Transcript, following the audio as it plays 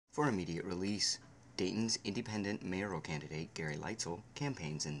For immediate release, Dayton's independent mayoral candidate, Gary Leitzell,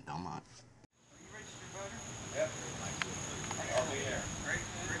 campaigns in Belmont. Are you registered voter? Yep. I'll be there.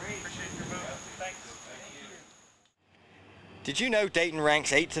 Great. Appreciate your vote. Thank you. Did you know Dayton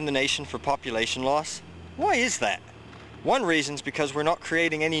ranks 8th in the nation for population loss? Why is that? One reason is because we're not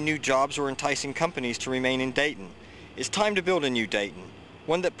creating any new jobs or enticing companies to remain in Dayton. It's time to build a new Dayton,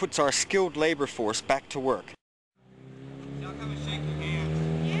 one that puts our skilled labor force back to work. Now come and shake your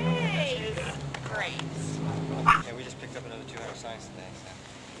hand. Yay! Great. Yeah, we just picked up another 200 signs today. So.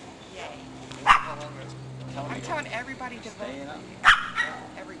 Yay. How long is I'm telling everybody to vote.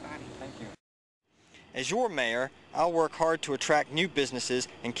 Everybody. Thank you. As your mayor, I'll work hard to attract new businesses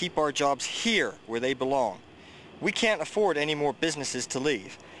and keep our jobs here where they belong. We can't afford any more businesses to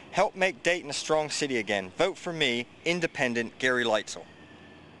leave. Help make Dayton a strong city again. Vote for me, Independent Gary Leitzell.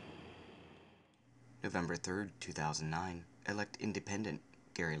 November 3rd, 2009, elect Independent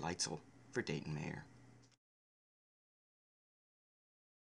Gary Leitzell for Dayton Mayor.